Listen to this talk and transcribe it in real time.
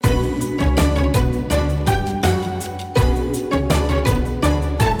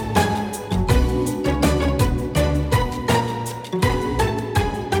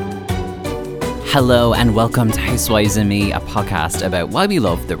Hello and welcome to Housewives and Me, a podcast about why we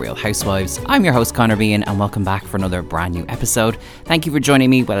love the Real Housewives. I'm your host Conor Bean and welcome back for another brand new episode. Thank you for joining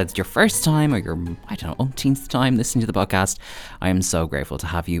me, whether it's your first time or your, umpteenth time listening to the podcast. I am so grateful to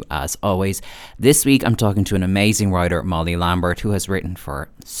have you as always. This week I'm talking to an amazing writer, Molly Lambert, who has written for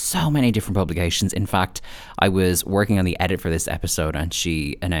so many different publications. In fact, I was working on the edit for this episode and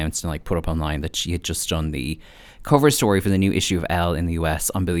she announced and put up online that she had just done the cover story for the new issue of Elle in the US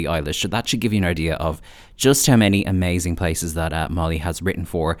on Billie Eilish. So that should give you an idea of just how many amazing places that Molly has written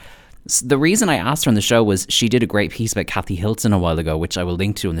for. So the reason I asked her on the show was she did a great piece about Kathy Hilton a while ago, which I will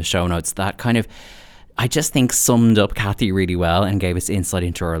link to in the show notes, that kind of, I just think, summed up Kathy really well and gave us insight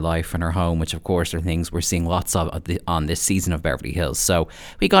into her life and her home, which of course are things we're seeing lots of on this season of Beverly Hills. So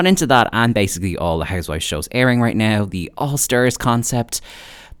we got into that and basically all the Housewives shows airing right now, the All Stars concept,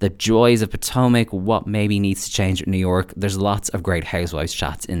 the joys of Potomac, what maybe needs to change at New York. There's lots of great Housewives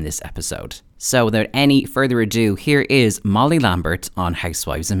chats in this episode. So without any further ado, here is Molly Lambert on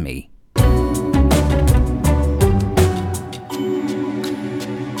Housewives and Me.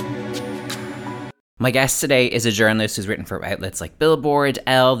 My guest today is a journalist who's written for outlets like Billboard,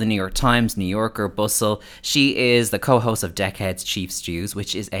 Elle, The New York Times, New Yorker, Bustle. She is the co-host of Deckhead's Chief Stews,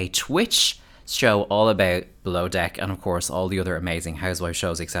 which is a Twitch show all about Below Deck and of course all the other amazing Housewives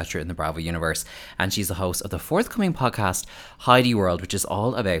shows etc. in the Bravo universe, and she's the host of the forthcoming podcast Heidi World, which is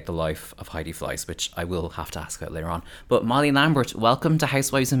all about the life of Heidi Fleiss, which I will have to ask about later on. But Molly Lambert, welcome to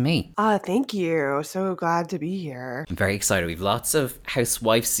Housewives and Me. Thank you, so glad to be here. I'm very excited. We've lots of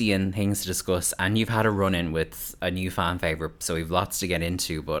Housewivesian things to discuss and you've had a run-in with a new fan favourite, so we've lots to get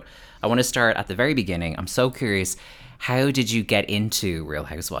into, but I want to start at the very beginning. I'm so curious, how did you get into Real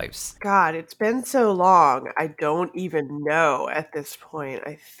Housewives? God, it's been so long. I don't even know at this point.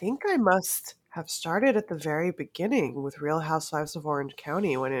 I think I must have started at the very beginning with Real Housewives of Orange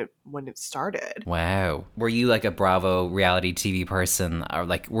County when it started. Wow. Were you like a Bravo reality TV person, or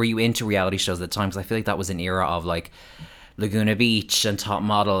like were you into reality shows at the time? Because I feel like that was an era of like Laguna Beach and Top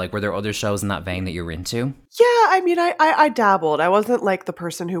Model. Like, were there other shows in that vein that you were into? Yeah, I mean, I dabbled. I wasn't like the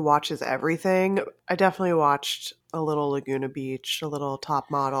person who watches everything. I definitely watched a little Laguna Beach, a little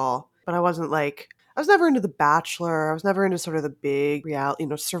Top Model, but I wasn't like, I was never into The Bachelor. I was never into sort of the big reality,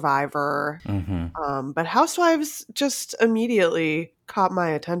 Survivor. Mm-hmm. But Housewives just immediately caught my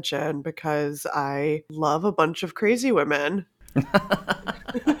attention because I love a bunch of crazy women.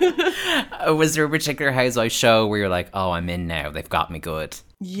 Was there a particular Housewives show where you're like, oh, I'm in now, they've got me good?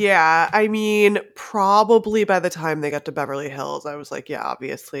 Yeah, I mean, probably by the time they got to Beverly Hills, I was like, yeah,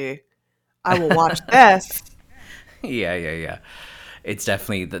 obviously, I will watch this. Yeah. It's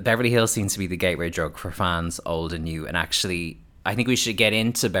definitely, the Beverly Hills seems to be the gateway drug for fans old and new. And actually, I think we should get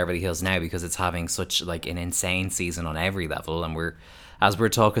into Beverly Hills now because it's having such like an insane season on every level. And as we're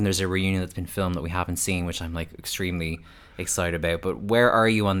talking, there's a reunion that's been filmed that we haven't seen, which I'm like extremely excited about. But where are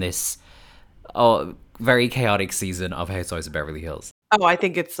you on this very chaotic season of Housewives of Beverly Hills? Oh, I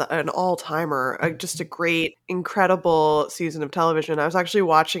think it's an all-timer, just a great, incredible season of television. I was actually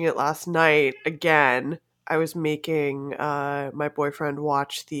watching it last night again. I was making my boyfriend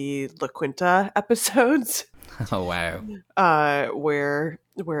watch the La Quinta episodes. Oh, wow. Where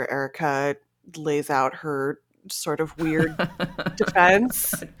Erica lays out her sort of weird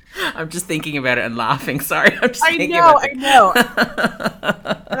defense. I'm just thinking about it and laughing. Sorry. I know.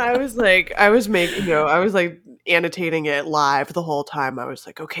 And I was like annotating it live the whole time. I was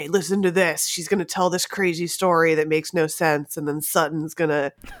like, okay, listen to this. She's going to tell this crazy story that makes no sense. And then Sutton's going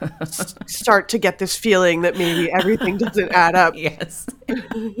to start to get this feeling that maybe everything doesn't add up. Yes.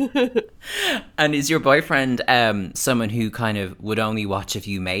 And is your boyfriend someone who kind of would only watch if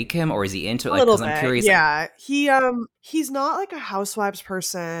you make him, or is he into it? Like, a little bit. I'm curious. Yeah. He's not like a Housewives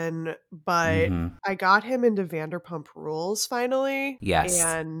person, but I got him into Vanderpump Rules finally. Yes.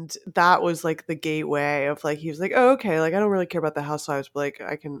 And that was like the gateway of like, he was like, oh, okay, like I don't really care about the Housewives, but like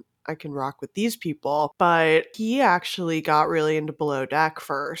I can rock with these people. But he actually got really into Below Deck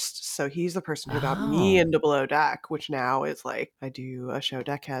first. So he's the person who got me into Below Deck, which now is like, I do a show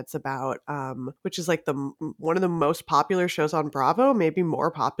Deckheads about, which is like one of the most popular shows on Bravo, maybe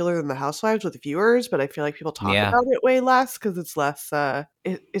more popular than the Housewives with viewers, but I feel like people talk about it way less because it's less,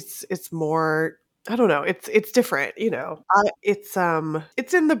 it's more, I don't know. It's different, It's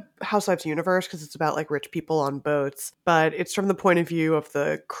in the Housewives universe because it's about like rich people on boats, but it's from the point of view of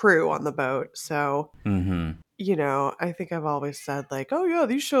the crew on the boat. So, I think I've always said like, oh yeah,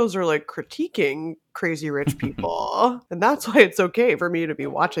 these shows are like critiquing crazy rich people, and that's why it's okay for me to be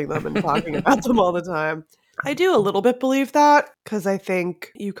watching them and talking about them all the time. I do a little bit believe that because I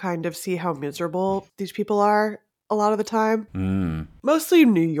think you kind of see how miserable these people are a lot of the time. Mm. Mostly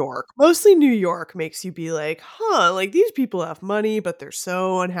New York. Mostly New York makes you be like, huh, like these people have money, but they're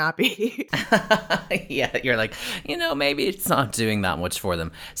so unhappy. Yeah, you're like, maybe it's not doing that much for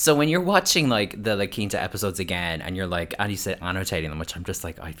them. So when you're watching like the La Quinta episodes again and you're like, and you said annotating them, which I'm just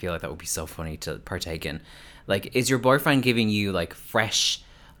like, I feel like that would be so funny to partake in. Like, is your boyfriend giving you like fresh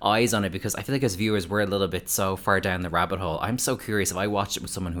eyes on it? Because I feel like as viewers, we're a little bit so far down the rabbit hole. I'm so curious if I watched it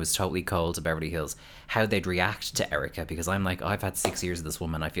with someone who was totally cold to Beverly Hills, how they'd react to Erica. Because I'm like, oh, I've had 6 years of this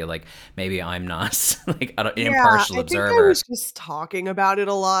woman. I feel like maybe I'm not like an impartial I think I observer. was just talking about it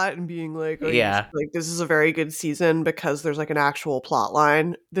a lot and being like, oh, Yeah. like this is a very good season because there's like an actual plot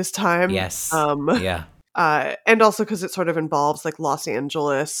line this time. Yes. Yeah. And also because it sort of involves like Los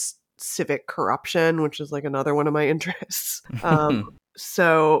Angeles civic corruption, which is like another one of my interests.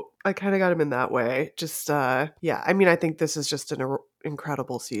 So I kind of got him in that way. Just yeah, I mean, I think this is just an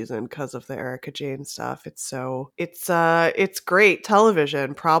incredible season because of the Erica Jane stuff. It's great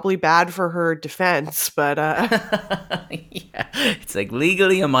television. Probably bad for her defense, but Yeah. It's like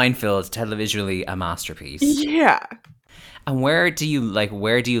legally a minefield, televisually a masterpiece. yeah. And where do you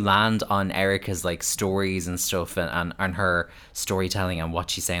land on Erica's like stories and stuff and her storytelling and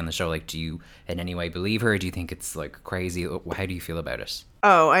what she's saying on the show? Like, do you in any way believe her? Do you think it's like crazy? How do you feel about it?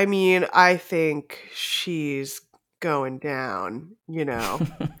 Oh, I mean, I think she's going down, you know.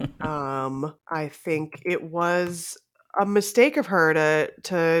 I think it was a mistake of her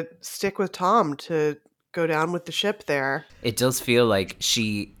to stick with Tom, to go down with the ship there. It does feel like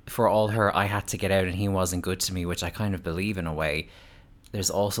she, for all her, I had to get out and he wasn't good to me, which I kind of believe in a way. There's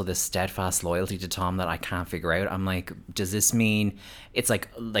also this steadfast loyalty to Tom that I can't figure out. I'm like, does this mean it's like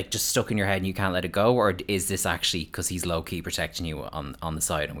just stuck in your head and you can't let it go? Or is this actually because he's low-key protecting you on the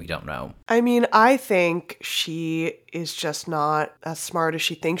side and we don't know? I mean, I think she is just not as smart as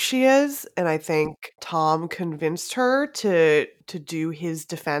she thinks she is. And I think Tom convinced her to do his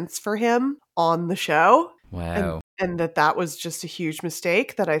defense for him on the show. Wow. And that was just a huge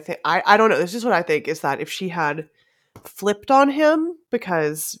mistake that I think, I don't know. This is what I think, is that if she had flipped on him,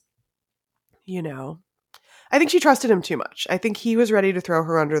 because, you know, I think she trusted him too much. I think he was ready to throw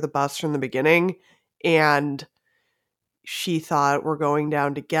her under the bus from the beginning. And she thought, we're going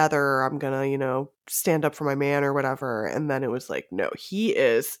down together. I'm going to, stand up for my man or whatever. And then it was like, no, he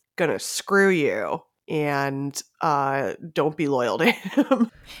is going to screw you. And don't be loyal to him.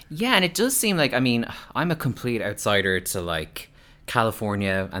 Yeah, and it does seem like, I mean, I'm a complete outsider to like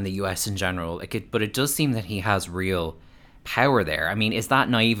California and the US in general, but it does seem that he has real power there. I mean, is that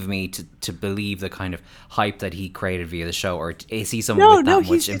naive of me to believe the kind of hype that he created via the show, or is he someone with that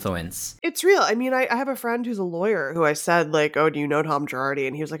much influence? It's real. I mean, I have a friend who's a lawyer who I said, like, oh, do you know Tom Girardi?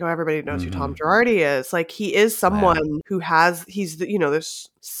 And he was like, oh, everybody knows who Tom Girardi is. Like, he is someone who he's this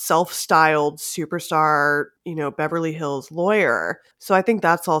self-styled superstar, Beverly Hills lawyer. So I think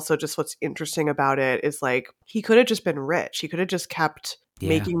that's also just what's interesting about it, is like, he could have just been rich. He could have just kept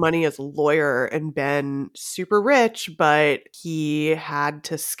making money as a lawyer and been super rich, but he had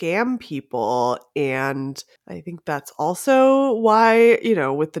to scam people. And I think that's also why,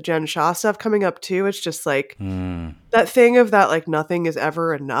 with the Jen Shah stuff coming up too, it's just like that thing of that, like, nothing is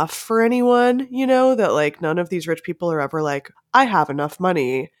ever enough for anyone, that like none of these rich people are ever like, I have enough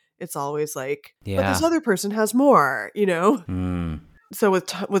money. It's always like, but this other person has more, So with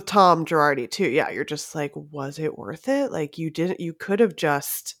Tom Girardi too, yeah, you're just like, was it worth it? Like, you could have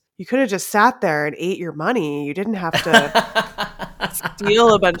just sat there and ate your money. You didn't have to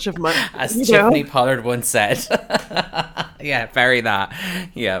steal a bunch of money. As Tiffany Pollard once said. Yeah, very that.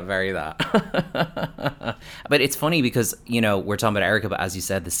 Yeah, very that. But it's funny because, we're talking about Erica, but as you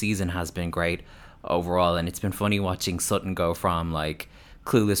said, the season has been great overall. And it's been funny watching Sutton go from like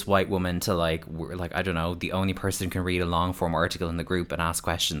clueless white woman to like I don't know, the only person who can read a long form article in the group and ask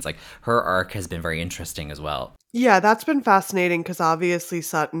questions. Like, her arc has been very interesting as well. Yeah, that's been fascinating because obviously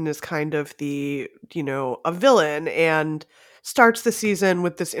Sutton is kind of the, a villain, and starts the season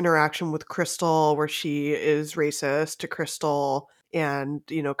with this interaction with Crystal where she is racist to Crystal and,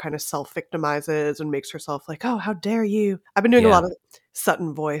 kind of self-victimizes and makes herself like, oh, how dare you? I've been doing a lot of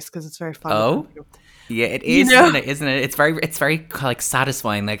Sutton voice because it's very fun. Oh? Yeah, it is, isn't it? It's very like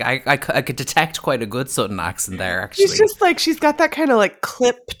satisfying. Like I could detect quite a good Sutton accent there, actually. She's just like, she's got that kind of like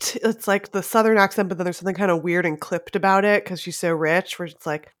clipped, it's like the Southern accent, but then there's something kind of weird and clipped about it because she's so rich, where it's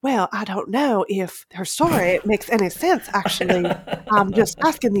like, well, I don't know if her story makes any sense, actually. I'm just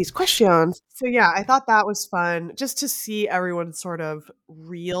asking these questions. So yeah, I thought that was fun just to see everyone sort of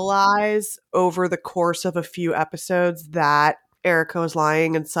realize over the course of a few episodes that Erica was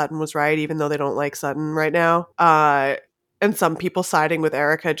lying and Sutton was right, even though they don't like Sutton right now. And some people siding with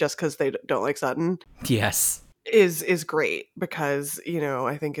Erica just because they don't like Sutton. Yes. is great because,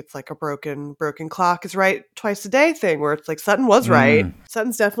 I think it's like a broken clock is right twice a day thing where it's like Sutton was right. Mm.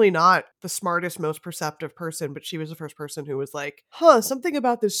 Sutton's definitely not the smartest, most perceptive person, but she was the first person who was like, something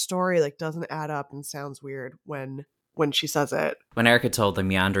about this story like doesn't add up and sounds weird when she says it. When Erica told the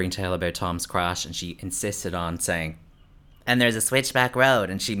meandering tale about Tom's crash, and she insisted on saying, and there's a switchback road,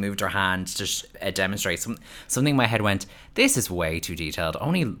 and she moved her hand to demonstrate something in my head went, this is way too detailed.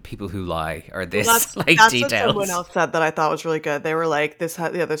 Only people who lie are this That's details. what someone else said that I thought was really good. They were like,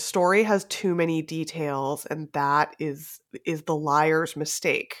 the story has too many details, and that is the liar's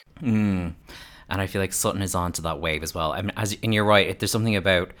mistake. And I feel like Sutton is on to that wave as well. I mean, and you're right, there's something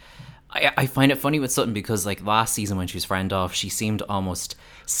about, I find it funny with Sutton because like last season when she was friend off, she seemed almost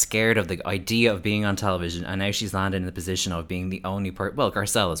scared of the idea of being on television, and now she's landed in the position of being the only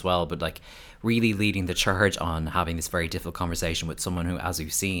Garcelle as well, but like really leading the charge on having this very difficult conversation with someone who, as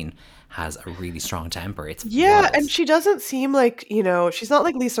we've seen, has a really strong temper. It's wild. And she doesn't seem like, she's not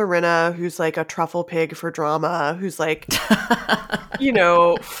like Lisa Rinna, who's like a truffle pig for drama, who's like,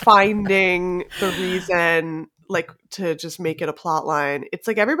 finding the reason like to just make it a plot line. It's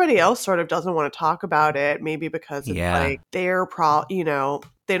like everybody else sort of doesn't want to talk about it, maybe because it's like their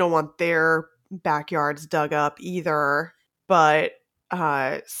they don't want their backyards dug up either. But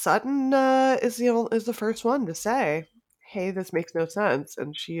Sutton is the first one to say, hey, this makes no sense,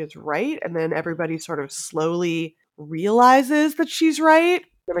 and she is right. And then everybody sort of slowly realizes that she's right.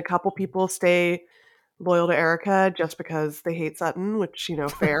 And a couple people stay loyal to Erica just because they hate Sutton, which,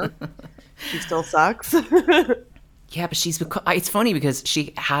 fair. She still sucks. Yeah, but she's become, it's funny because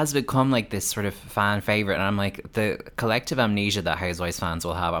she has become like this sort of fan favorite, and I'm like, the collective amnesia that Housewives fans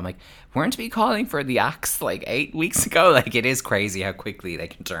will have, I'm like, weren't we calling for the axe like 8 weeks ago? Like, it is crazy how quickly they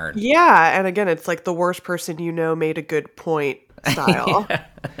can turn. Yeah, and again, it's like the worst person made a good point style.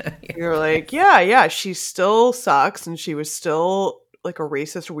 You're like, yeah, she still sucks, and she was still like a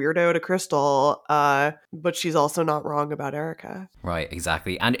racist weirdo to Crystal, but she's also not wrong about Erica. Right,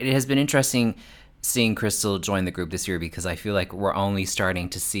 exactly. And it has been interesting seeing Crystal join the group this year because I feel like we're only starting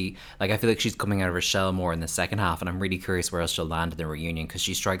to see, like, I feel like she's coming out of her shell more in the second half, and I'm really curious where else she'll land in the reunion because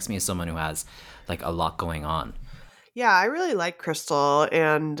she strikes me as someone who has like a lot going on. Yeah, I really like Crystal,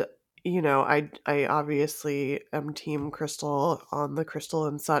 and I obviously am team Crystal on the Crystal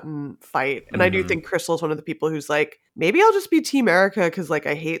and Sutton fight. And I do think Crystal is one of the people who's like, maybe I'll just be team Erica because like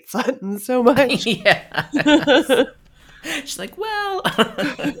I hate Sutton so much. Yeah. She's like, well.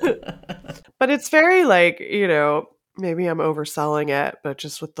 But it's very like, maybe I'm overselling it, but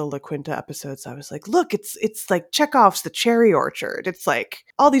just with the La Quinta episodes, I was like, look, it's like Chekhov's The Cherry Orchard. It's like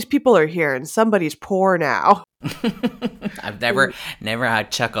all these people are here and somebody's poor now. I've never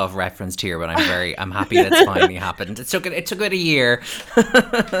had Chekhov referenced here, but I'm happy that's finally happened. It took it a year.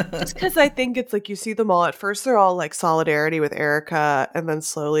 Just because I think it's like you see them all at first, they're all like solidarity with Erica, and then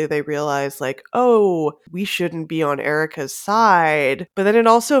slowly they realize like, oh, we shouldn't be on Erica's side. But then it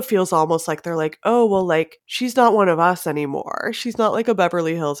also feels almost like they're like, oh, well, like she's not one of us anymore. She's not like a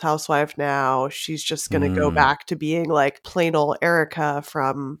Beverly Hills housewife now. She's just gonna go back to being like plain old Erica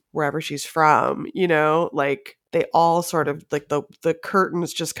from wherever she's from, like they all sort of like the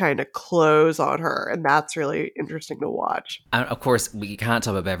curtains just kind of close on her, and that's really interesting to watch. And of course, we can't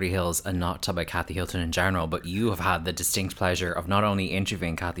talk about Beverly Hills and not talk about Kathy Hilton in general, but you have had the distinct pleasure of not only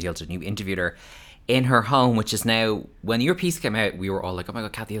interviewing Kathy Hilton, you interviewed her in her home, which is now, when your piece came out, we were all like, oh my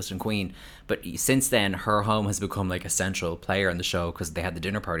god, Kathy Hilton Queen. But since then, her home has become like a central player in the show because they had the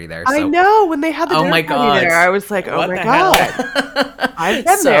dinner party there. So, I know, when they had the dinner party there, I was like, oh my god, I've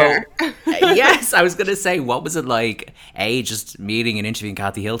been there. Yes, I was going to say, what was it like, A, just meeting and interviewing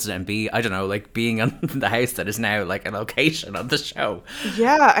Kathy Hilton, and B, I don't know, like being on the house that is now like a location of the show?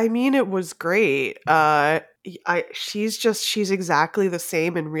 Yeah, I mean, it was great. She's exactly the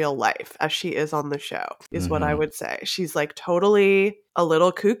same in real life as she is on the show, is what I would say. She's like totally a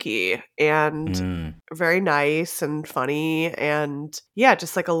little kooky and very nice and funny, and yeah,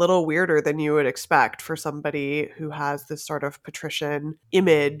 just like a little weirder than you would expect for somebody who has this sort of patrician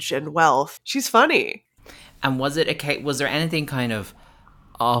image and wealth. She's funny. And was there anything kind of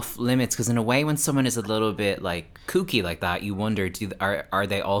off limits? Because in a way, when someone is a little bit like kooky like that, you wonder, are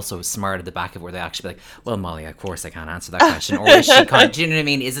they also smart at the back of where they actually be like, well, Molly, of course I can't answer that question, or is she kind of, do you know what I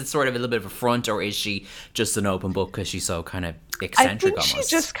mean? Is it sort of a little bit of a front, or is she just an open book because she's so kind of eccentric? I think almost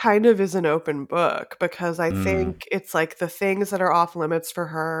she just kind of is an open book, because I think it's like the things that are off limits for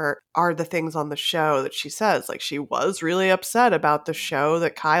her are the things on the show that she says. Like, she was really upset about the show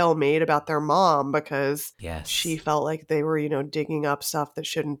that Kyle made about their mom because she felt like they were, digging up stuff that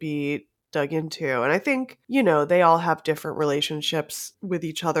shouldn't be dug into. And I think, you know, they all have different relationships with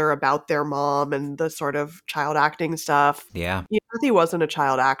each other about their mom and the sort of child acting stuff. Yeah. Kathy wasn't a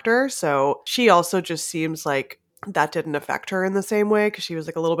child actor, so she also just seems like that didn't affect her in the same way because she was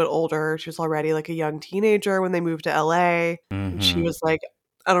like a little bit older. She was already like a young teenager when they moved to LA. And she Mm-hmm. was like,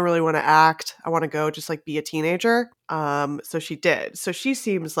 I don't really want to act. I want to go just like be a teenager. So she did. So she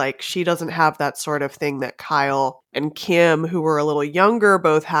seems like she doesn't have that sort of thing that Kyle and Kim, who were a little younger,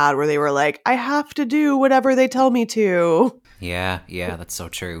 both had, where they were like, I have to do whatever they tell me to. Yeah, that's so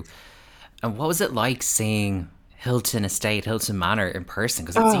true. And what was it like seeing Hilton Estate, Hilton Manor in person?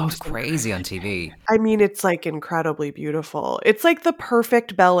 Because it Oh, seems so crazy on TV. I mean, it's like incredibly beautiful. It's like the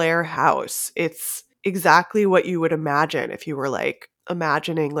perfect Bel Air house. It's exactly what you would imagine if you were like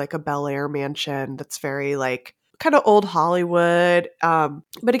imagining like a Bel Air mansion that's very like kind of old Hollywood.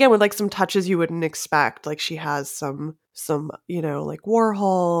 But again, with like some touches you wouldn't expect. Like she has some, you know, like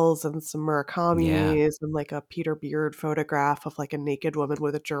Warhols and some Yeah, Murakamis and like a Peter Beard photograph of like a naked woman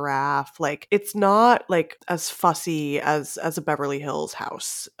with a giraffe. Like it's not like as fussy as a Beverly Hills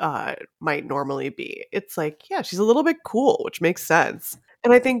house might normally be. It's like, yeah, she's a little bit cool, which makes sense.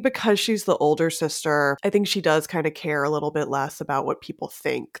 And I think because she's the older sister, I think she does kind of care a little bit less about what people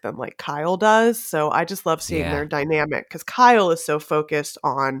think than like Kyle does. So I just love seeing yeah, their dynamic because Kyle is so focused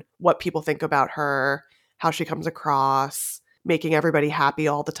on what people think about her, how she comes across, making everybody happy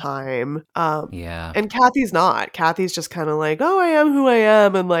all the time. yeah, And Kathy's not. Kathy's just kind of like, oh, I am who I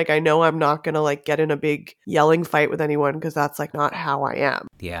am. And like, I know I'm not going to like get in a big yelling fight with anyone because that's like not how I am.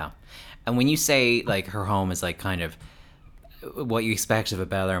 yeah. And when you say like her home is like kind of what you expect of a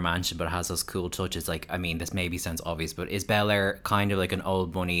Bel Air mansion, but it has those cool touches. Like, I mean, this maybe sounds obvious, but is Bel Air kind of like an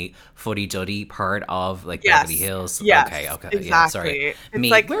old money fuddy duddy part of like Beverly Yes. Hills? Okay, Yes, okay, yeah. Sorry, exactly. It's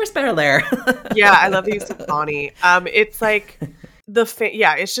me. like, Where's Bel Air? yeah, I love that you said Bonnie. It's like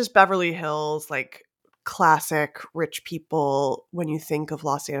yeah, it's just Beverly Hills, like classic rich people when you think of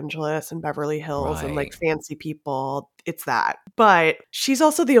Los Angeles and Beverly Hills and like Right. fancy people. It's that. But she's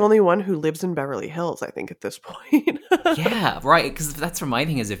also the only one who lives in Beverly Hills, I think, at this point. Yeah, right. Because that's from my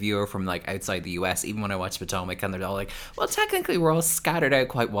thing is if you're from like outside the US, even when I watch Potomac, and they're all like, well, technically we're all scattered out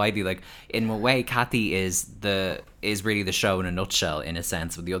quite widely. Like in a way, Kathy is really the show in a nutshell, in a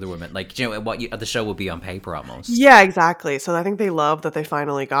sense, with the other women. Like, you know, the show would be on paper almost. Yeah, exactly. So I think they love that they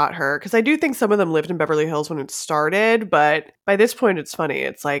finally got her because I do think some of them lived in Beverly Hills when it started, but by this point it's funny.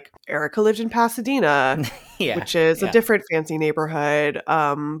 It's like Erica lived in Pasadena, Yeah, which is a yeah. different fancy neighborhood,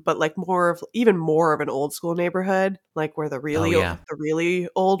 but like even more of an old school neighborhood, like where Oh yeah. the really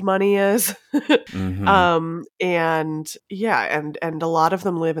old money is. Mm-hmm. And yeah, and a lot of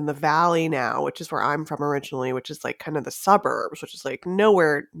them live in the valley now, which is where I'm from originally, which is like kind of the suburbs, which is like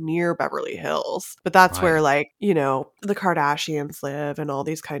nowhere near Beverly Hills. But that's where Right. like, you know, the Kardashians live and all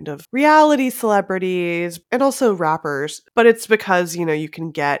these kind of reality celebrities and also rappers. But it's because, you know, you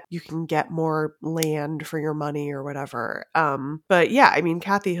can get more land for your money or whatever. But yeah, I mean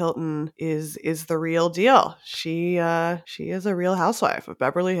Kathy Hilton is the real deal. She is a real housewife of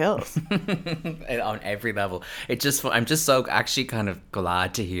Beverly Hills. On every level. I'm just so actually kind of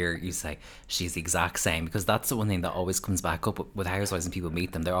glad to hear you say she's the exact same, because that's the one thing that always comes back up with housewives and people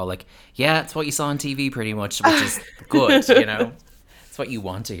meet them. They're all like, yeah, it's what you saw on TV pretty much, which is good, you know? It's what you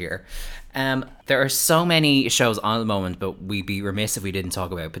want to hear. There are so many shows on at the moment, but we'd be remiss if we didn't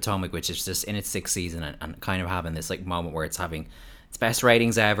talk about Potomac, which is just in its sixth season and kind of having this like moment where it's having its best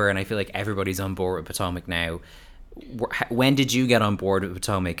ratings ever, and I feel like everybody's on board with Potomac now. When did you get on board with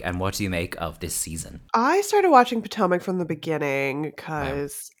Potomac, and what do you make of this season? I started watching Potomac from the beginning Wow.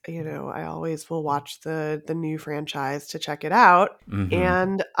 because, you know, I always will watch the new franchise to check it out. Mm-hmm.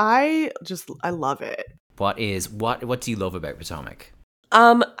 And I love it. What do you love about Potomac?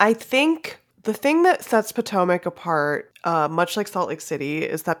 I think the thing that sets Potomac apart, much like Salt Lake City,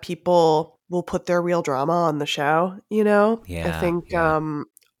 is that people will put their real drama on the show, you know? I Yeah, think yeah,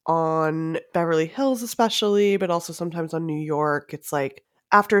 on Beverly Hills especially, but also sometimes on New York, it's like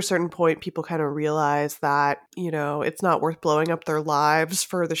after a certain point people kind of realize that, you know, it's not worth blowing up their lives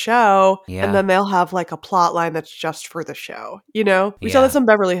for the show, and yeah, then they'll have like a plot line that's just for the show, you know? We saw yeah. this on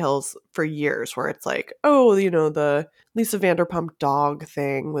Beverly Hills for years where it's like, oh, you know, the Lisa Vanderpump dog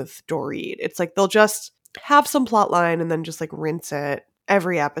thing with Dorit. It's like they'll just have some plot line and then just like rinse it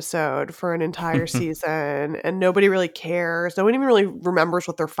every episode for an entire season, and nobody really cares. No one even really remembers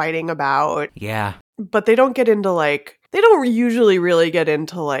what they're fighting about. Yeah. But they don't usually really get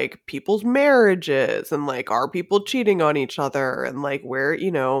into like people's marriages and like are people cheating on each other and like where,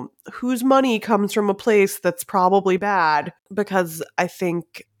 you know, whose money comes from a place that's probably bad, because I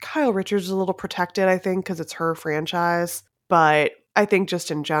think Kyle Richards is a little protected, I think, because it's her franchise. But I think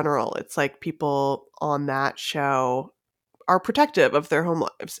just in general, it's like people on that show are protective of their home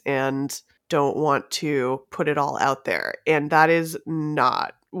lives and don't want to put it all out there. And that is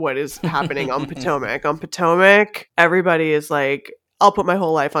not what is happening on Potomac. On Potomac, everybody is like, I'll put my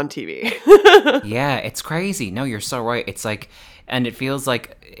whole life on TV. Yeah, it's crazy. No, you're so right. It's like, and it feels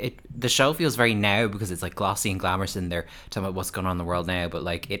like the show feels very now because it's like glossy and glamorous and they're talking about what's going on in the world now, but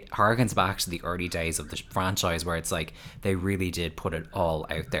like it harkens back to the early days of the franchise where it's like they really did put it all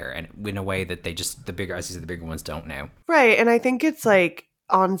out there and in a way that they just, the bigger, as you said, the bigger ones don't now. Right. And I think it's like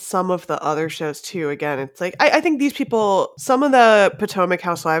on some of the other shows too. Again, it's like I think these people, some of the Potomac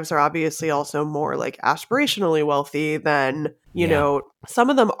housewives are obviously also more like aspirationally wealthy than, you Yeah. know, some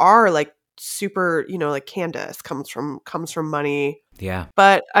of them are like super, like Candace comes from money. Yeah.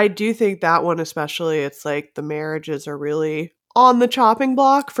 But I do think that one especially, it's like the marriages are really on the chopping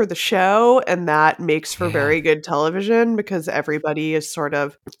block for the show, and that makes for Yeah. very good television because everybody is sort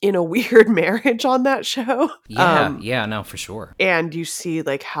of in a weird marriage on that show. Yeah. Yeah. No, for sure. And you see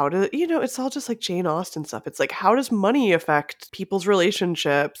like how to, it's all just like Jane Austen stuff. It's like, how does money affect people's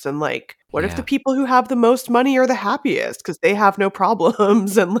relationships? And like, what if the Yeah. people who have the most money are the happiest because they have no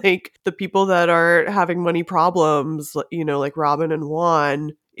problems? And like the people that are having money problems, like Robin and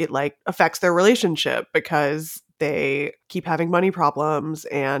Juan, it like affects their relationship because they keep having money problems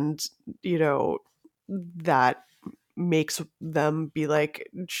and, that makes them be like,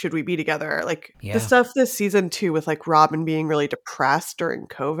 should we be together? Like the Yeah. stuff this season too with like Robin being really depressed during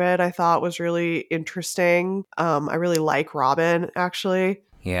COVID, I thought was really interesting. I really like Robin actually.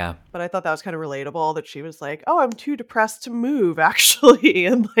 Yeah. But I thought that was kind of relatable that she was like, oh, I'm too depressed to move actually.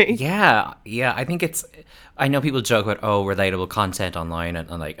 And like, Yeah, I think I know people joke about relatable content online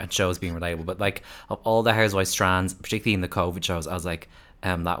and shows being relatable, but like of all the Housewives strands, particularly in the COVID shows, I was like,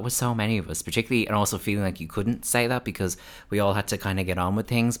 that was so many of us, particularly, and also feeling like you couldn't say that because we all had to kind of get on with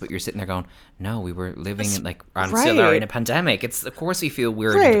things, but you're sitting there going, no, we were living in like, and still are in a pandemic. It's, of course we feel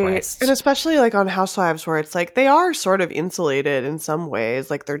weird and depressed. And especially like on Housewives where it's like they are sort of insulated in some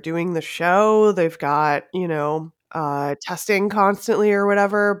ways. Like they're doing the show, they've got, testing constantly or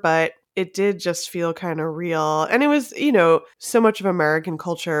whatever, but it did just feel kind of real. And it was, so much of American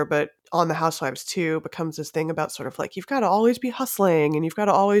culture, but on the Housewives too, becomes this thing about sort of like, you've got to always be hustling and you've got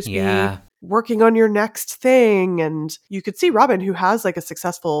to always be working on your next thing. And you could see Robin, who has like a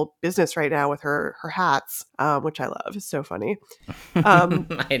successful business right now with her hats, which I love. It's so funny.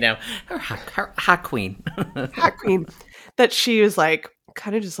 I know. Her hat queen. Hat queen. That she was like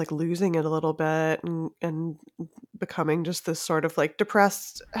kind of just like losing it a little bit and becoming just this sort of like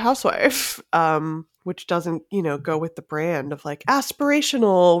depressed housewife, which doesn't, go with the brand of like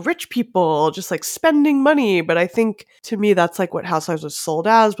aspirational rich people just like spending money. But I think to me, that's like what Housewives was sold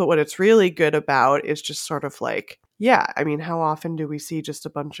as. But what it's really good about is just sort of like, yeah, I mean, how often do we see just a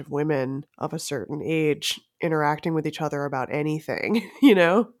bunch of women of a certain age interacting with each other about anything,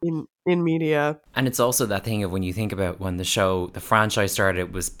 in media? And it's also that thing of when you think about when the franchise started,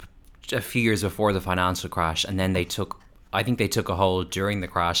 it was a few years before the financial crash, and then I think they took a hold during the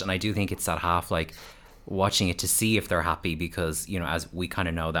crash, and I do think it's that half like watching it to see if they're happy because, as we kind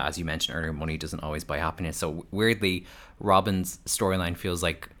of know that, as you mentioned earlier, money doesn't always buy happiness. So weirdly, Robin's storyline feels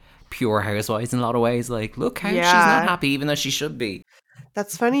like pure Housewives in a lot of ways. Like, look how she's not happy, even though she should be.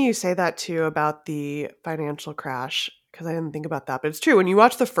 That's funny you say that too about the financial crash because I didn't think about that. But it's true. When you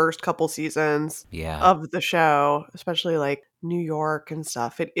watch the first couple seasons of the show, especially like New York and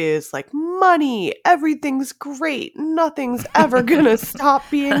stuff, it is like money. Everything's great. Nothing's ever going to stop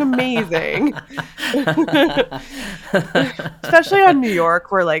being amazing. Especially on New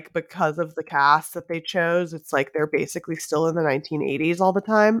York where like because of the cast that they chose, it's like they're basically still in the 1980s all the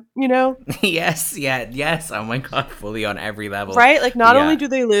time, Yes. Oh my God, fully on every level. Right? Like not only do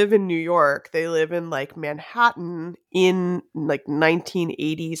they live in New York, they live in like Manhattan in like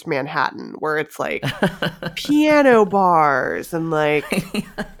 1980s Manhattan where it's like piano bars and like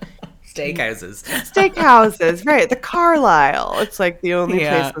steakhouses, right? The Carlisle. It's like the only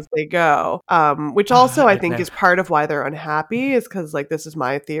places they go. Which also I think is part of why they're unhappy is because like this is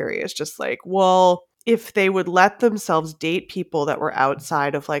my theory. It's just like, well, if they would let themselves date people that were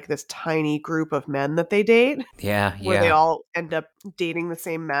outside of like this tiny group of men that they date, where they all end up dating the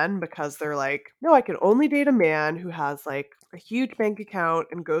same men because they're like, no, I can only date a man who has like a huge bank account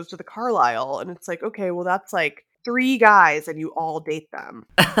and goes to the Carlisle. And it's like, okay, well, that's like 3 guys and you all date them.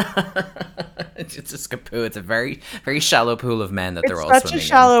 It's just kapoo. It's a very, very shallow pool of men that they're all swimming in. It's such a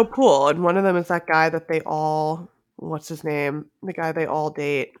shallow pool. And one of them is that guy that they all, what's his name? The guy they all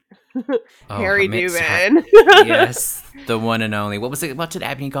date. Oh, Harry sorry. Dubin. Yes, the one and only. What was it? What did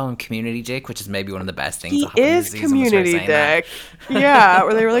Ebony call him? Community Dick, which is maybe one of the best things that He happened is this season was her community saying that. dick. Yeah,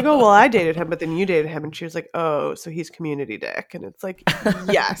 where they were like, "Oh, well, I dated him, but then you dated him," and she was like, "Oh, so he's community dick," and it's like,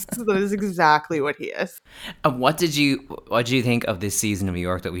 yes, that is exactly what he is. And what do you think of this season of New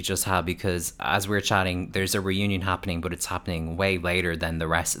York that we just had? Because as we are chatting, there's a reunion happening, but it's happening way later than the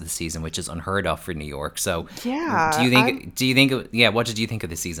rest of the season, which is unheard of for New York. So, Yeah, yeah, what did you think of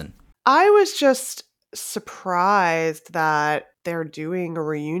this season? I was just surprised that they're doing a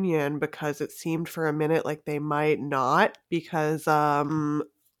reunion because it seemed for a minute like they might not because a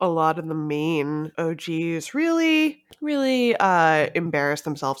lot of the main OGs really embarrassed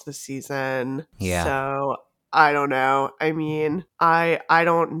themselves this season. Yeah. So I don't know. I mean, I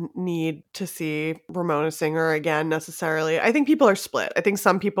don't need to see Ramona Singer again necessarily. I think people are split. I think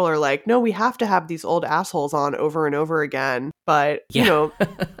some people are like, "No, we have to have these old assholes on over and over again." But, you Yeah. know,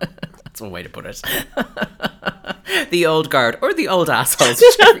 That's one way to put it. The old guard or the old assholes,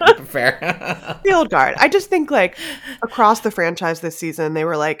 whichever you prefer. the old guard. I just think like across the franchise this season, they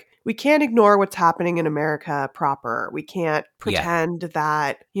were like, we can't ignore what's happening in America proper. We can't Yeah. pretend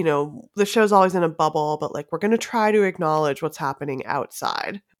that, the show's always in a bubble, but like we're going to try to acknowledge what's happening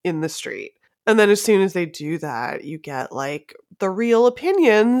outside in the street. And then as soon as they do that, you get like the real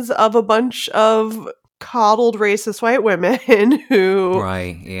opinions of a bunch of coddled racist white women who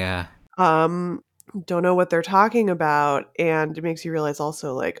Right, yeah. don't know what they're talking about, and it makes you realize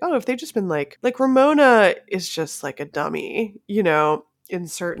also like, oh, if they've just been like Ramona is just like a dummy, in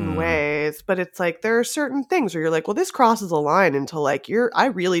certain ways, but it's like there are certain things where you're like, well, this crosses a line into like I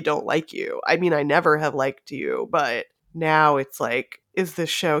really don't like you. I mean, I never have liked you, but now it's like, is this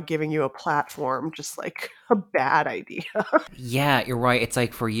show giving you a platform just like a bad idea? Yeah, you're right. It's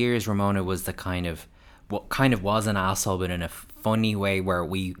like for years Ramona was the what kind of was an asshole, but in a funny way where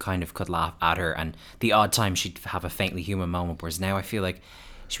we kind of could laugh at her, and the odd time she'd have a faintly human moment. Whereas now I feel like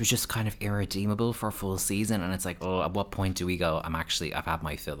she was just kind of irredeemable for a full season, and it's like, oh, at what point do we go, I've had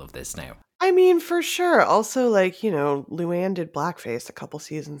my fill of this now. I mean, for sure. Also, like, Luann did blackface a couple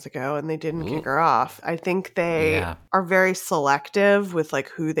seasons ago and they didn't kick Ooh. her off. I think they Yeah. are very selective with like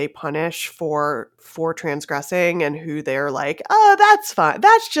who they punish for transgressing and who they're like, oh, that's fine.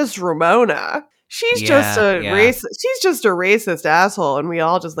 That's just Ramona. She's just Yeah, a yeah. racist. She's just a racist asshole. And we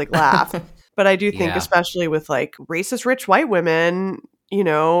all just like laugh. But I do think, Yeah. especially with like racist rich white women,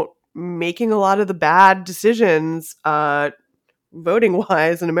 making a lot of the bad decisions, voting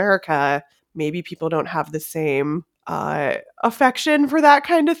wise in America, maybe people don't have the same affection for that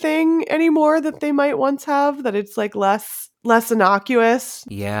kind of thing anymore that they might once have, that it's like less innocuous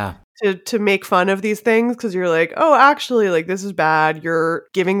Yeah. to make fun of these things because you're like, oh, actually, like this is bad. You're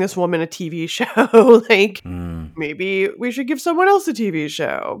giving this woman a TV show. Like maybe we should give someone else a TV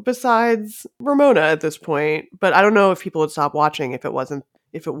show besides Ramona at this point. But I don't know if people would stop watching if it wasn't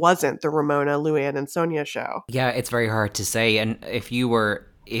the Ramona, Luann, and Sonia show. Yeah, it's very hard to say. And if you were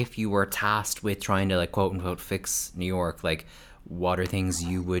tasked with trying to like quote unquote fix New York, like what are things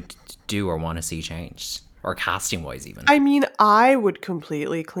you would do or want to see changed? Or casting wise even. I mean, I would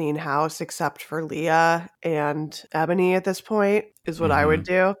completely clean house except for Leah and Ebony at this point, is what I would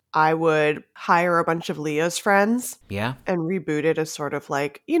do. I would hire a bunch of Leah's friends. Yeah. And reboot it as sort of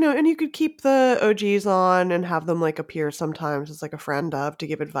like, and you could keep the OGs on and have them like appear sometimes as like a friend of to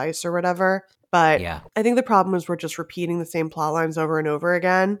give advice or whatever. But Yeah. I think the problem is we're just repeating the same plot lines over and over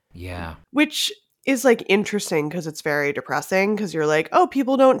again. Yeah. Which is like interesting because it's very depressing because you're like, oh,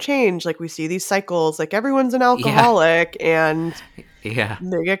 people don't change. Like we see these cycles, like everyone's an alcoholic and Yeah.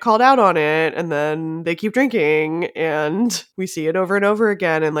 they get called out on it and then they keep drinking and we see it over and over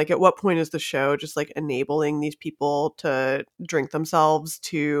again. And like, at what point is the show just like enabling these people to drink themselves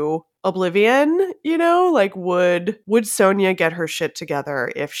to oblivion? Like would Sonia get her shit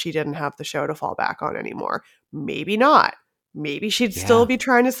together if she didn't have the show to fall back on anymore? Maybe not. Maybe she'd still be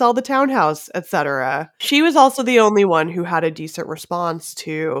trying to sell the townhouse, etc. She was also the only one who had a decent response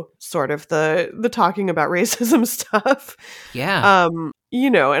to sort of the talking about racism stuff. Yeah.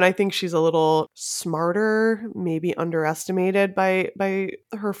 And I think she's a little smarter, maybe underestimated by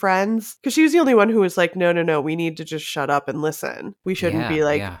her friends, because she was the only one who was like, no, we need to just shut up and listen. We shouldn't be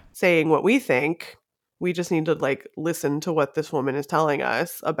like saying what we think. We just need to like listen to what this woman is telling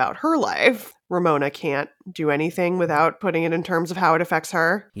us about her life. Ramona can't do anything without putting it in terms of how it affects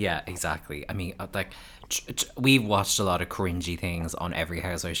her. Yeah, exactly. I mean, like, we've watched a lot of cringy things on every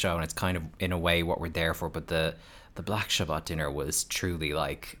Housewives show, and it's kind of, in a way, what we're there for. But the Black Shabbat dinner was truly,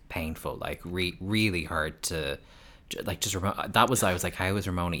 like, painful. Like, really hard to like just that was, I was like, how is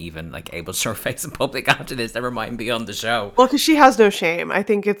Ramona even like able to show her face in public after this? Never mind be on the show. Well, because she has no shame. I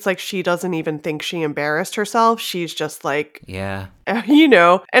think it's like she doesn't even think she embarrassed herself. She's just like, Yeah. you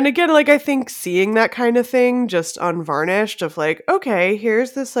know. And again, like I think seeing that kind of thing just unvarnished of like, okay,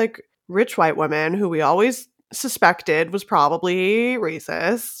 here's this like rich white woman who we always suspected was probably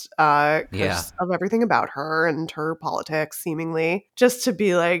racist Yeah. because of everything about her and her politics seemingly, just to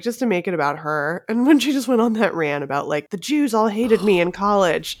be like, just to make it about her. And when she just went on that rant about like the Jews all hated me in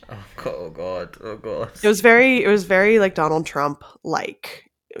college, Oh god. Oh god. it was very like Donald Trump like,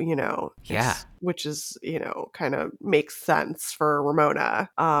 you know. Yeah. Which is, you know, kind of makes sense for Ramona.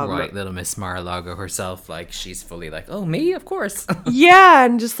 Right, little Miss Mar-a-Lago herself, like she's fully like, oh, me, of course. Yeah,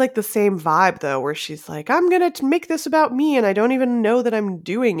 and just like the same vibe though, where she's like, I'm gonna make this about me, and I don't even know that I'm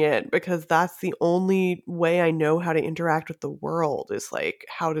doing it because that's the only way I know how to interact with the world is like,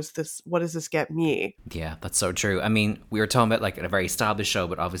 what does this get me? Yeah, that's so true. I mean, we were talking about like a very established show,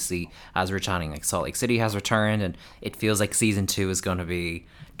 but obviously, as we're chatting, like Salt Lake City has returned, and it feels like season 2 is going to be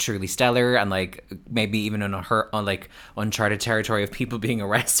truly stellar, and like maybe even on like uncharted territory of people being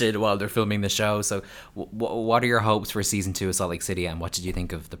arrested while they're filming the show. So what are your hopes for season 2 of Salt Lake City, and what did you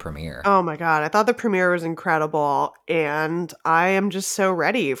think of the premiere? Oh my god, I thought the premiere was incredible, and I am just so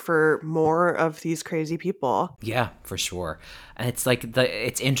ready for more of these crazy people. Yeah, for sure. And it's like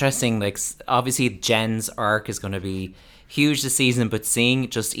it's interesting, like obviously Jen's arc is going to be huge this season, but seeing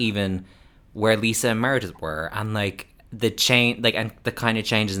just even where Lisa and Meredith were, and like the change, like, and the kind of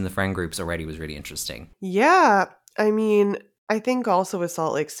changes in the friend groups already was really interesting. Yeah, I mean, I think also with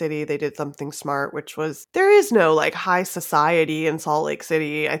Salt Lake City, they did something smart, which was there is no like high society in Salt Lake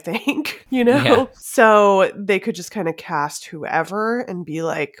City, I think, you know? Yeah. So they could just kind of cast whoever and be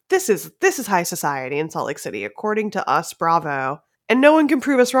like, this is high society in Salt Lake City, according to us, Bravo. And no one can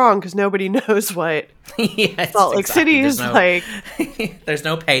prove us wrong because nobody knows what Yes, Salt Lake City is like. There's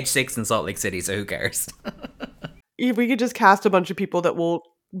no page 6 in Salt Lake City, so who cares? If we could just cast a bunch of people that will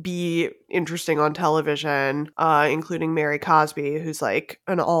be interesting on television, including Mary Cosby, who's like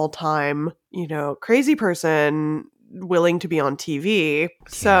an all-time, you know, crazy person willing to be on TV.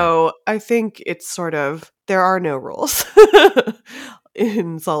 So I think it's sort of, there are no rules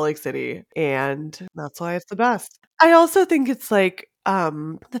in Salt Lake City, and that's why it's the best. I also think it's like,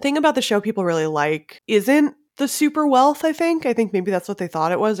 the thing about the show people really like isn't the super wealth, I think. I think maybe that's what they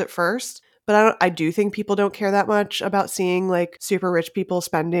thought it was at first. But I do think people don't care that much about seeing like super rich people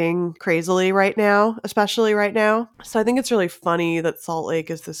spending crazily right now, especially right now. So I think it's really funny that Salt Lake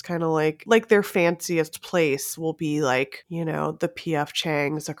is this kind of like their fanciest place will be like, you know, the PF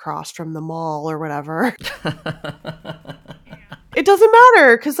Chang's across from the mall or whatever. It doesn't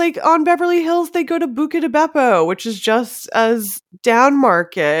matter because like on Beverly Hills, they go to Buca di Beppo, which is just as down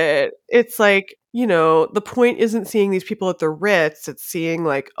market. It's like, you know, the point isn't seeing these people at the Ritz. It's seeing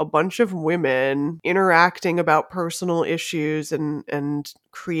like a bunch of women interacting about personal issues and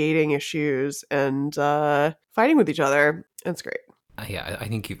creating issues and fighting with each other. It's great. Yeah, I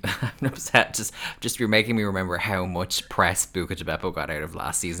think I'm upset. Just you're making me remember how much press Buca di Beppo got out of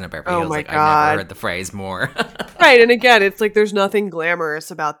last season of Beverly Hills. My like, God. I never heard the phrase more. Right, and again, it's like there's nothing glamorous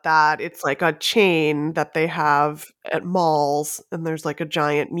about that. It's like a chain that they have at malls, and there's like a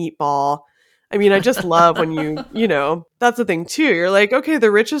giant meatball. I mean, I just love when you know, that's the thing too. You're like, okay, the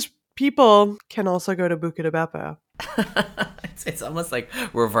richest people can also go to Buca di Beppo. It's almost like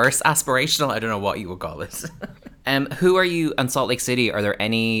reverse aspirational. I don't know what you would call it. Who are you in Salt Lake City? Are there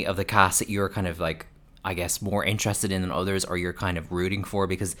any of the cast that you're kind of like, I guess, more interested in than others, or you're kind of rooting for?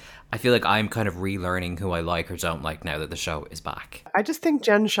 Because I feel like I'm kind of relearning who I like or don't like now that the show is back. I just think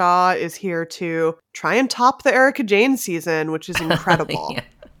Jen Shaw is here to try and top the Erika Jayne season, which is incredible.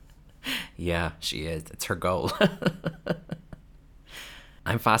 Yeah, she is. It's her goal.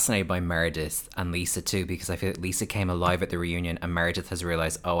 I'm fascinated by Meredith and Lisa too, because I feel like Lisa came alive at the reunion and Meredith has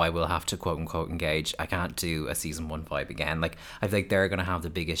realised, oh, I will have to quote unquote engage. I can't do a season 1 vibe again. Like, I feel like they're going to have the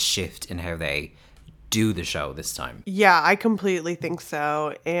biggest shift in how they do the show this time. Yeah, I completely think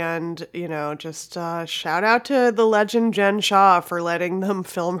so. And, you know, just shout out to the legend Jen Shaw for letting them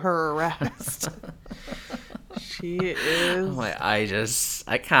film her arrest. She is.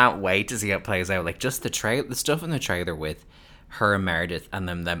 I can't wait to see how it plays out. Like, just the stuff in the trailer with her and Meredith, and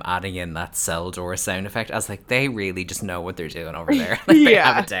them adding in that cell door sound effect. I was like, they really just know what they're doing over there. Like, they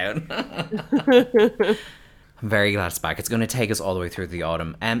have it down. I'm very glad it's back. It's going to take us all the way through the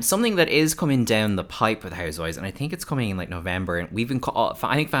autumn. Something that is coming down the pipe with Housewives, and I think it's coming in like November, and we've been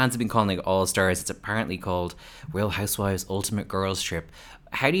I think fans have been calling it All Stars. It's apparently called Real Housewives Ultimate Girls Trip.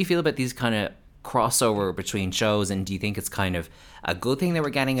 How do you feel about these kind of crossover between shows, and do you think it's kind of a good thing that we're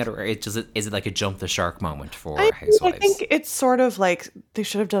getting it, or is it like a jump the shark moment for I Housewives? think it's sort of like they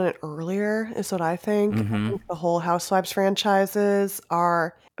should have done it earlier, is what I think. I Mm-hmm. think the whole Housewives franchises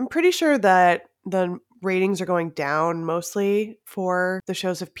are, I'm pretty sure that the ratings are going down mostly for the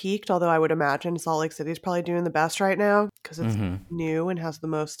shows have peaked, although I would imagine Salt Lake City's probably doing the best right now because it's Mm-hmm. new and has the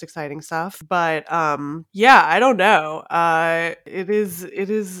most exciting stuff. But yeah, I don't know.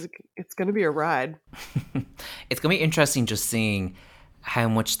 It's going to be a ride. It's gonna be interesting just seeing how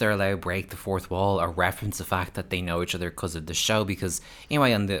much they're allowed to break the fourth wall or reference the fact that they know each other because of the show. Because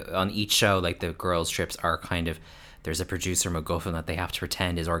anyway, on each show, like the girls' trips are kind of, there's a producer MacGuffin that they have to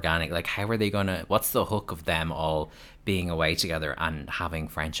pretend is organic. Like, how are they gonna? What's the hook of them all being away together and having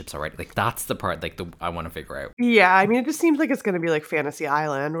friendships already? Like, that's the part I want to figure out. Yeah, I mean, it just seems like it's going to be like Fantasy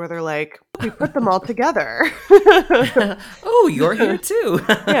Island, where they're like, we put them all together. Oh, you're here too.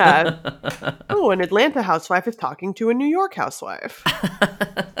 Yeah. Oh, an Atlanta housewife is talking to a New York housewife.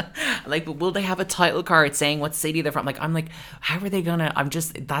 Like, but will they have a title card saying what city they're from? Like, I'm like, how are they gonna? I'm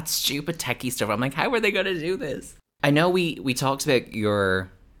just that stupid techie stuff. I'm like, how are they gonna do this? I know we talked about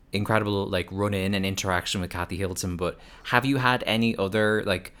your incredible like run in and interaction with Kathy Hilton, but have you had any other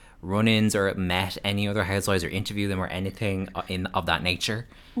like run-ins or met any other housewives or interview them or anything in of that nature?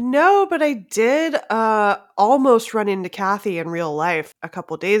 No, but I did almost run into Kathy in real life a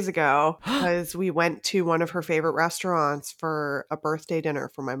couple days ago because we went to one of her favorite restaurants for a birthday dinner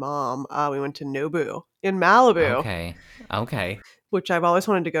for my mom. We went to Nobu in Malibu, Okay, okay, which I've always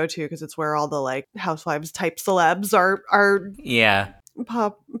wanted to go to because it's where all the like housewives type celebs are yeah,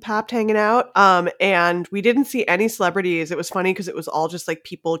 popped hanging out. And we didn't see any celebrities. It was funny because it was all just like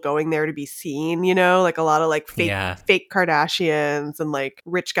people going there to be seen, you know, like a lot of like yeah. fake Kardashians and like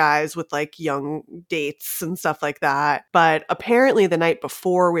rich guys with like young dates and stuff like that. But apparently the night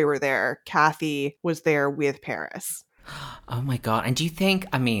before we were there, Kathy was there with Paris. Oh my god! And do you think?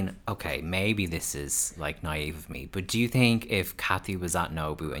 I mean, okay, maybe this is like naive of me, but do you think if Kathy was at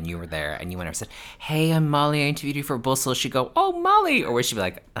Nobu and you were there and you went over and said, "Hey, I'm Molly. I interviewed you for Bustle," she'd go, "Oh, Molly," or would she be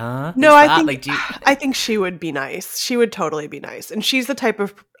like, No, Who's that?" Like, do you? I think she would be nice. She would totally be nice. And she's the type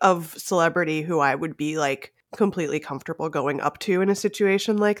of celebrity who I would be like completely comfortable going up to in a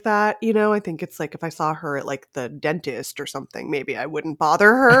situation like that. You know, I think it's like if I saw her at like the dentist or something, maybe I wouldn't bother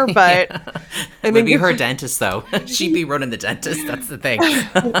her, but Yeah. I It would think be if her dentist though. She'd be running the dentist. That's the thing.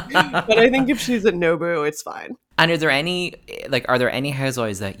 but I think if she's at Nobu, it's fine. And are there any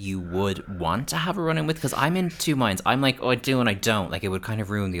housewives that you would want to have a run in with? Because I'm in two minds. I'm like, oh, I do and I don't. Like, it would kind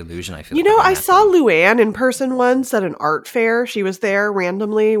of ruin the illusion, I feel You like, know, if I I met saw them. Luann in person once at an art fair. She was there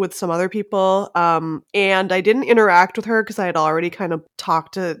randomly with some other people. And I didn't interact with her because I had already kind of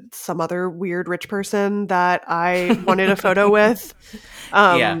talked to some other weird rich person that I wanted a photo with.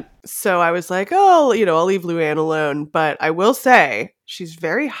 Yeah. So I was like, oh, you know, I'll leave Luann alone. But I will say she's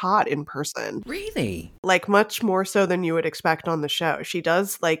very hot in person, Really? like much more so than you would expect on the show. She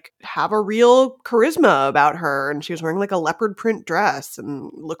does like have a real charisma about her, and she was wearing like a leopard print dress and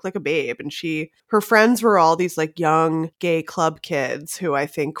looked like a babe. And her friends were all these like young gay club kids who I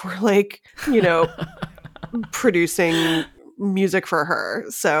think were like, you know, producing music for her.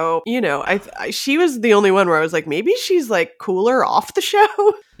 So, you know, she was the only one where I was like, maybe she's like cooler off the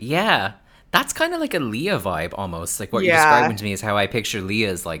show. Yeah. That's kind of like a Leah vibe almost. Like what you're Yeah. describing to me is how I picture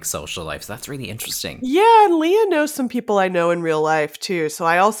Leah's like social life. So that's really interesting. Yeah, and Leah knows some people I know in real life too. So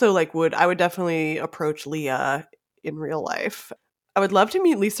I also like I would definitely approach Leah in real life. I would love to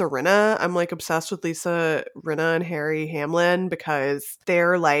meet Lisa Rinna. I'm like obsessed with Lisa Rinna and Harry Hamlin because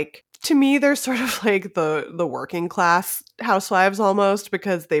they're like, to me they're sort of like the working class housewives almost,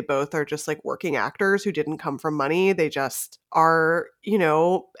 because they both are just like working actors who didn't come from money. They just are, you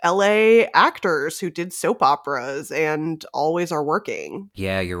know, LA actors who did soap operas and always are working.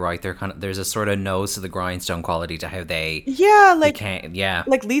 Yeah, you're right. There's a sort of nose to the grindstone quality to how they Yeah, became. Yeah.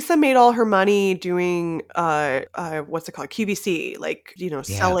 like Lisa made all her money doing what's it called, QVC, like, you know,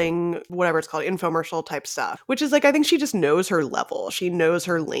 Yeah. selling whatever it's called, infomercial type stuff, which is like, I think she just knows her level, she knows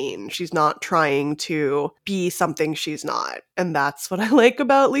her lane, she's not trying to be something she's not. And that's what I like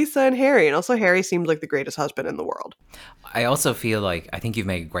about Lisa and Harry. And also Harry seems like the greatest husband in the world. I also feel like, I think you've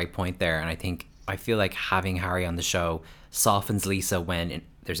made a great point there. And I feel like having Harry on the show softens Lisa when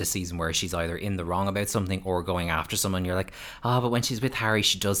there's a season where she's either in the wrong about something or going after someone. You're like, but when she's with Harry,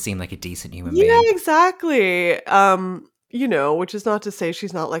 she does seem like a decent human Yeah, being. exactly. You know, which is not to say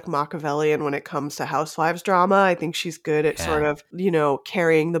she's not like Machiavellian when it comes to housewives drama. I think she's good at sort Yeah. of, you know,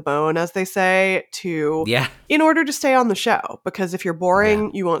 carrying the bone, as they say, Yeah. in order to stay on the show. Because if you're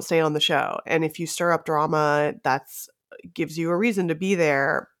boring, you won't stay on the show. And if you stir up drama, gives you a reason to be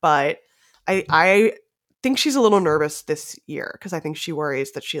there. But I think she's a little nervous this year because I think she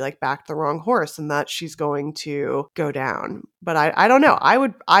worries that she like backed the wrong horse and that she's going to go down. But I don't know. I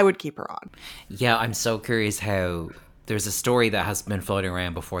would keep her on. Yeah, I'm so curious how there's a story that has been floating